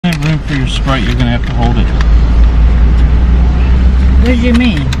for your Sprite, you're gonna have to hold it. What do you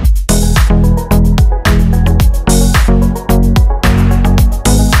mean?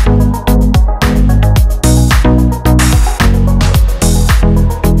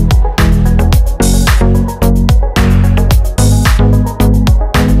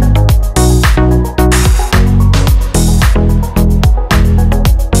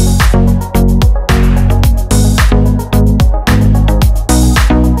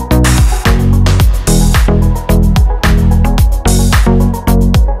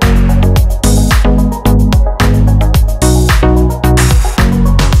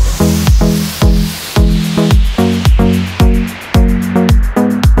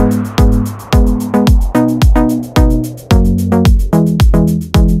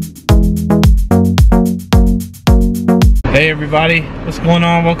 Hey everybody, what's going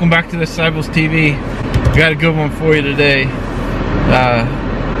on? Welcome back to the Cybils TV. We got a good one for you today.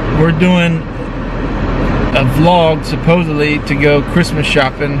 We're doing a vlog supposedly to go Christmas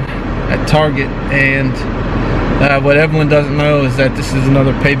shopping at Target, and what Evelyn doesn't know is that this is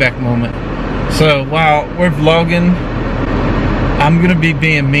another payback moment. So while we're vlogging, I'm gonna be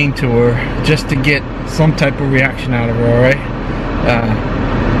being mean to her just to get some type of reaction out of her, alright?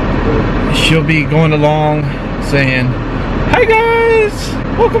 She'll be going along saying, "Hi guys,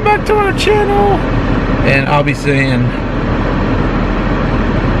 welcome back to our channel," and I'll be saying,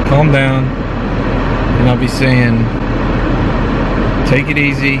 "Calm down," and I'll be saying, "Take it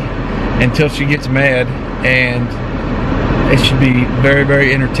easy," until she gets mad, and it should be very,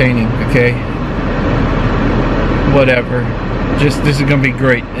 very entertaining. Okay, whatever, just this is gonna be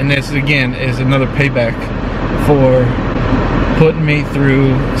great, and this again is another payback for putting me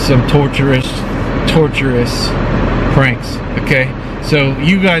through some torturous pranks. Okay, so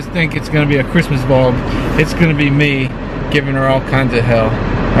you guys think it's gonna be a Christmas vlog, it's gonna be me giving her all kinds of hell.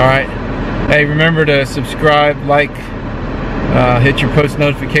 All right, hey, remember to subscribe, like, hit your post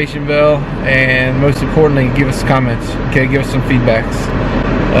notification bell, and most importantly, give us comments. Okay, give us some feedbacks.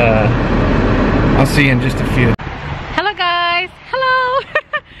 I'll see you in just a few. Hello guys, hello.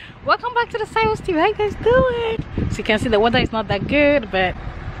 Welcome back to the Cybils TV. How you guys doing? So you can see the weather is not that good, but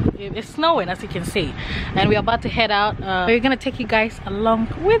it's snowing, as you can see, and we're about to head out. We're gonna take you guys along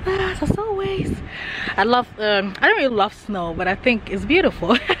with us as always. I don't really love snow, but I think it's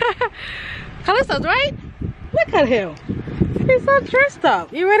beautiful. Callisto's right? Look at him, he's so dressed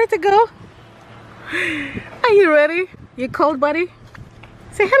up. You ready to go? Are you ready? You cold, buddy?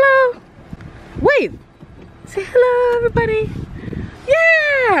 Say hello. Wait, say hello everybody.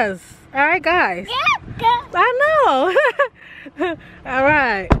 Yes. All right guys, I know.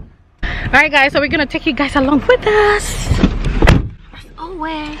 Alright guys, so we're gonna take you guys along with us as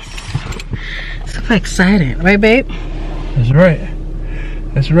always. Super exciting, right babe? That's right,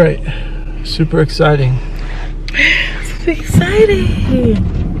 that's right, super exciting. Super exciting.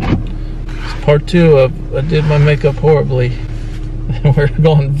 It's part 2 of I did my makeup horribly. We're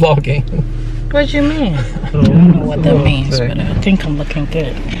going vlogging. What do you mean? I don't know what that means, but I think I'm looking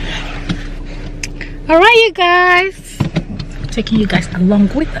good. Alright you guys, taking you guys along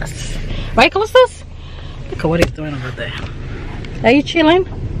with us, right Callistus? Look at what he's doing over there. Are you chilling?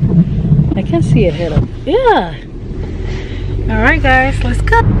 I can see it head up. Yeah. All right guys, let's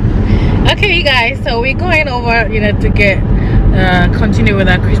go. Okay you guys, so we're going over, you know, to get continue with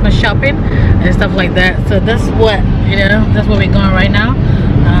our Christmas shopping and stuff like that. So that's what, you know, that's where we're going right now.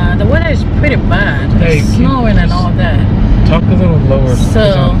 The weather is pretty bad. Hey, it's snowing and all that. Talk a little lower,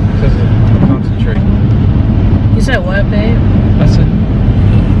 so concentrate. You said what, babe? I said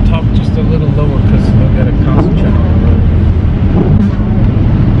talk just a little lower because I've got to concentrate on the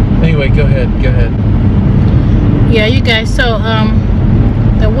road. Anyway, go ahead. Yeah, you guys, so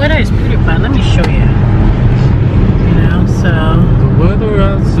the weather is pretty bad. Let me show you. You know, so the weather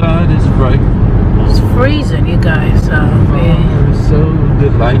outside is frightful. It's freezing, you guys. So it's so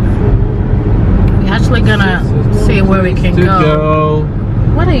delightful. We're actually gonna see where we can go.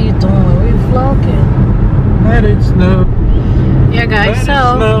 What are you doing? We're vlogging. Let it snow. Yeah guys,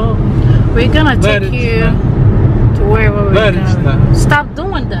 so we're gonna take you to wherever we're going. Stop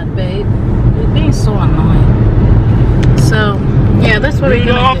doing that, babe. You're being so annoying. So yeah, that's what we're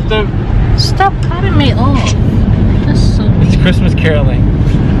gonna do. Stop cutting me off. That's so weird. It's Christmas caroling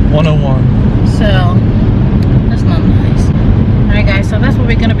 101. So that's not nice. Alright guys, so that's what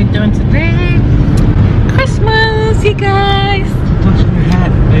we're gonna be doing today. Christmas, you guys. Touching your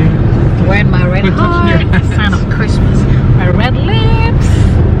hat, babe. Wearing my red heart, sign of Christmas. My red lips,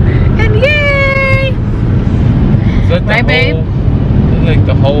 and yay! Is that right, babe? Like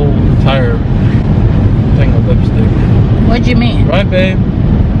the whole entire thing of lipstick. What do you mean? Right, babe?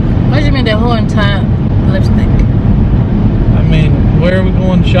 What do you mean the whole entire lipstick? I mean, where are we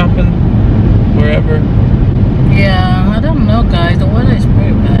going shopping? Wherever. Yeah, I don't know, guys. The weather is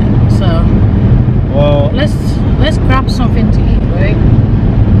pretty bad. So, well, let's grab something to eat, right?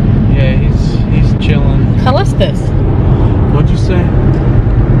 Yeah, he's chilling. How is this? What'd you say?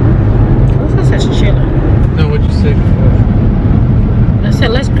 What's this is chilling? No, what'd you say before? I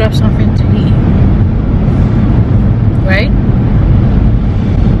said let's grab something to eat. Right?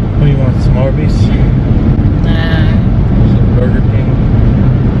 Oh, you want some Arby's? Nah. Some Burger King?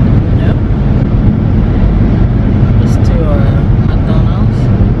 Nope. Let's do McDonald's.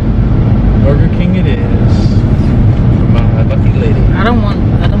 Burger King it is. For my lucky lady. I don't want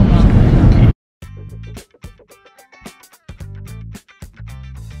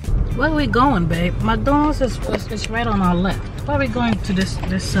Where are we going, babe? McDonald's is right on our left. Why are we going to this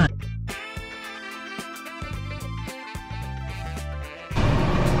side?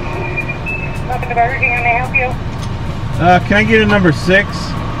 Welcome to Burger King. How may I help you? Can I get a number 6?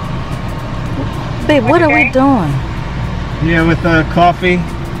 Babe, what are we doing? Yeah, with coffee.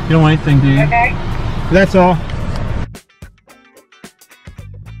 You don't want anything, do you? Okay. That's all.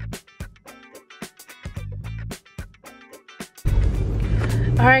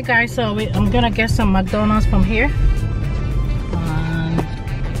 Alright guys, so I'm gonna get some McDonald's from here.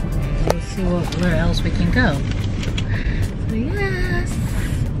 Let's see where else we can go. So yes,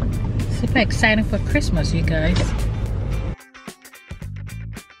 super exciting for Christmas, you guys.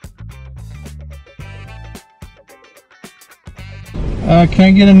 Can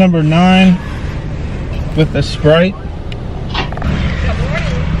I get a number 9 with a Sprite?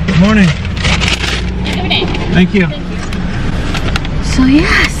 Good morning. Good morning. Thank you. So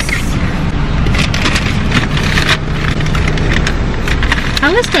yes,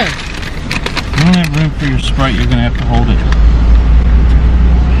 Alistair, I don't have room for your Sprite. You're gonna have to hold it.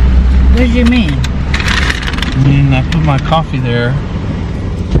 what do you mean? I mean, I put my coffee there.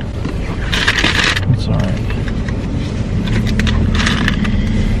 It's alright.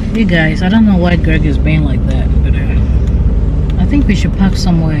 You guys, I don't know why Greg is being like that, but I think we should park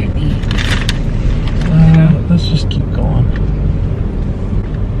somewhere and eat. Let's just keep going.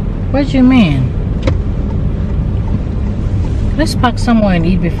 What do you mean? Let's park somewhere and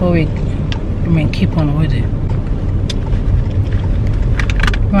eat before we keep on with it.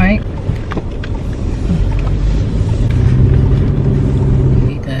 Right?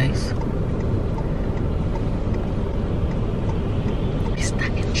 You guys. We're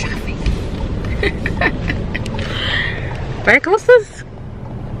stuck in traffic. Right, closest?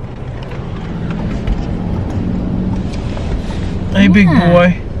 Hey, big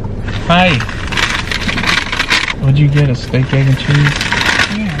boy. Hi. What'd you get? A steak, egg, and cheese?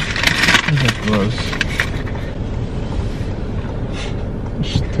 Yeah. These are gross.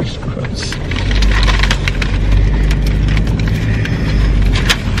 That's gross.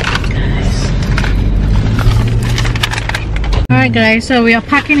 Alright guys, so we are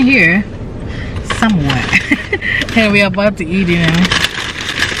parking here somewhere. And we are about to eat, you know.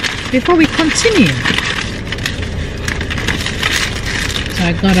 Before we continue. So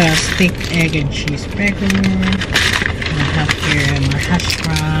I got a steak, egg, and cheese burger. And I have here my hash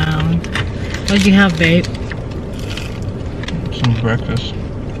brown. What do you have, babe? Some breakfast.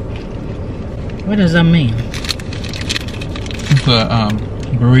 What does that mean? It's a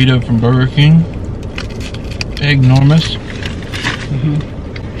burrito from Burger King. Eggnormous.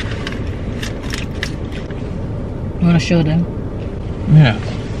 You want to show them? Yeah.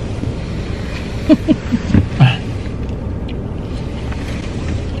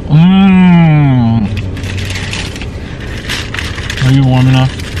 Are you warm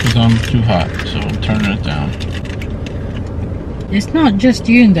enough? Because I'm too hot, so I'm turning it down. It's not just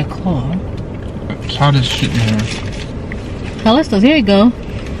you in the car. It's hot as shit in here. Callistus, here you go.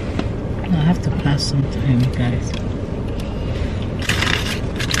 I have to pass some to him, guys.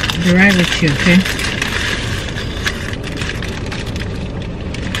 I'll be right with you, okay?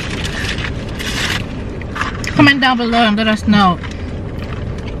 Comment down below and let us know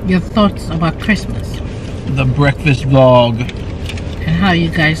your thoughts about Christmas. The breakfast vlog. And how you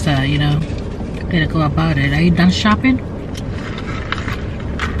guys, you know, gonna go about it. Are you done shopping?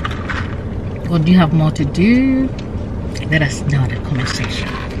 Or do you have more to do? Let us know in the comment section.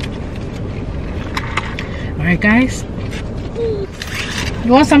 Alright guys.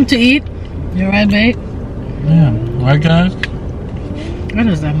 You want something to eat? You alright, babe? Yeah. Right, guys? What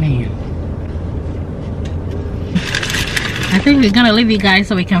does that mean? I think we're gonna leave you guys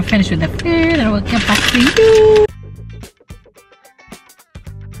so we can finish with the food and we'll get back to you.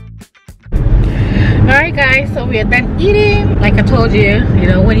 Alright guys, guys, so we are done eating. Like I told you, you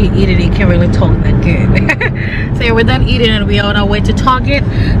know, when you eat it, you can't really talk that good. So yeah, we're done eating and we're on our way to Target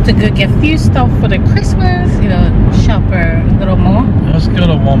to go get a few stuff for the Christmas, you know, shop a little more. Let's go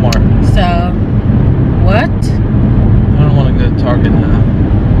to Walmart. So, what? I don't want to go to Target now.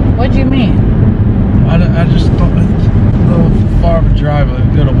 What do you mean? I just thought it's a little far of a drive.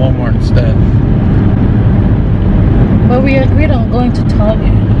 Let's go to Walmart instead. But we agreed on going to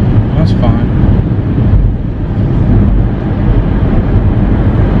Target. That's fine.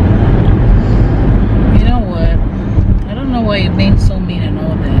 You know what? I don't know why you're being so mean and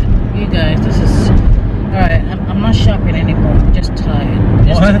all that. You guys, this is... Alright, I'm not shopping anymore. I'm just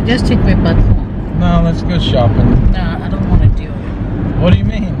tired. Just take me back home. No, let's go shopping. Nah, I don't want to do it. What do you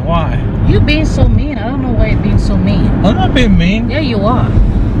mean? Why? You being so mean. I don't know why you're being so mean. I'm not being mean. Yeah, you are.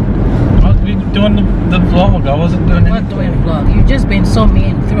 I was doing the vlog. I wasn't doing anything. I'm not doing a vlog. You've just been so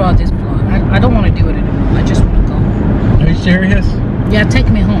mean throughout this vlog. I don't want to do it anymore. I just want to go home. Are you serious? Yeah, take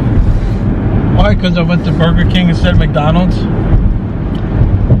me home. Why? Because I went to Burger King instead of McDonald's?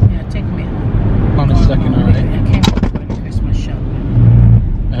 Yeah, take me home. On a second, alright. I can't go to Christmas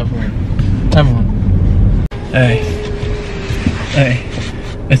shopping. Evelyn. Hey.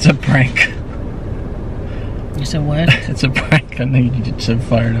 It's a prank. You said what? It's a prank. I know you just said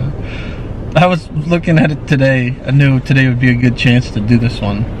fired up. I was looking at it today. I knew today would be a good chance to do this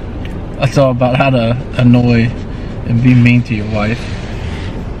one. That's all about how to annoy and be mean to your wife.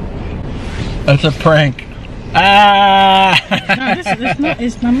 That's a prank. Ah! No,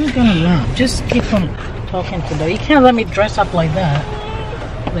 I'm not gonna laugh. Just keep on talking to them. You can't let me dress up like that.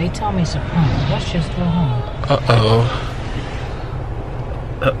 They tell me it's a prank. Let's just go home. Uh-oh.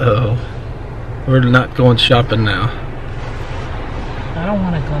 We're not going shopping now. I don't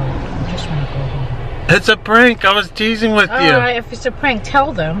want to go. I just want to go home. It's a prank. I was teasing with you. Alright, if it's a prank,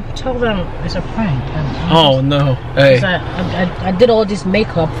 tell them. Tell them it's a prank. Oh no. Hey. I did all this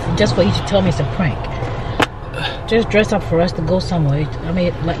makeup just for you to tell me it's a prank. Just dress up for us to go somewhere. I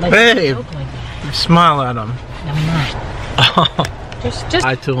mean, like babe, like that. You smile at him. I'm not. Just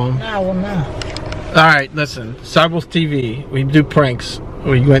I to him. No, I will not. Alright, listen. Cybers TV. We do pranks.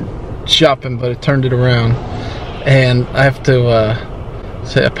 We went shopping, but it turned it around. And I have to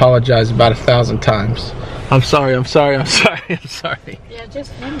apologize about 1,000 times. I'm sorry. Yeah,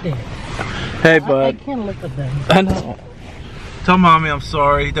 just end it. Hey, bud. I can't look at them. I know. Tell mommy I'm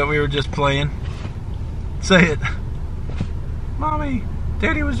sorry that we were just playing. Say it. Mommy,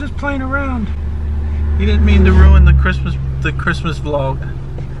 daddy was just playing around. He didn't mean to ruin the Christmas vlog.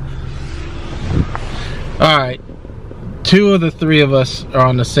 Alright. 2 of the 3 of us are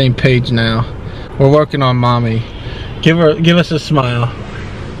on the same page now. We're working on mommy. Give us a smile.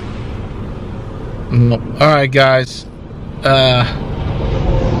 Alright guys.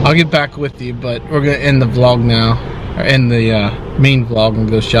 I'll get back with you, but we're gonna end the vlog now. Or end the main vlog and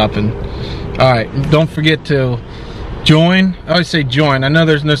go shopping. Alright, don't forget to join. I always say join. I know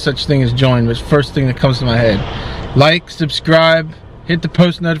there's no such thing as join, but it's the first thing that comes to my head. Like, subscribe, hit the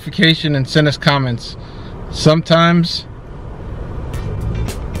post notification, and send us comments. Sometimes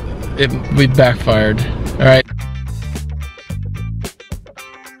we backfired.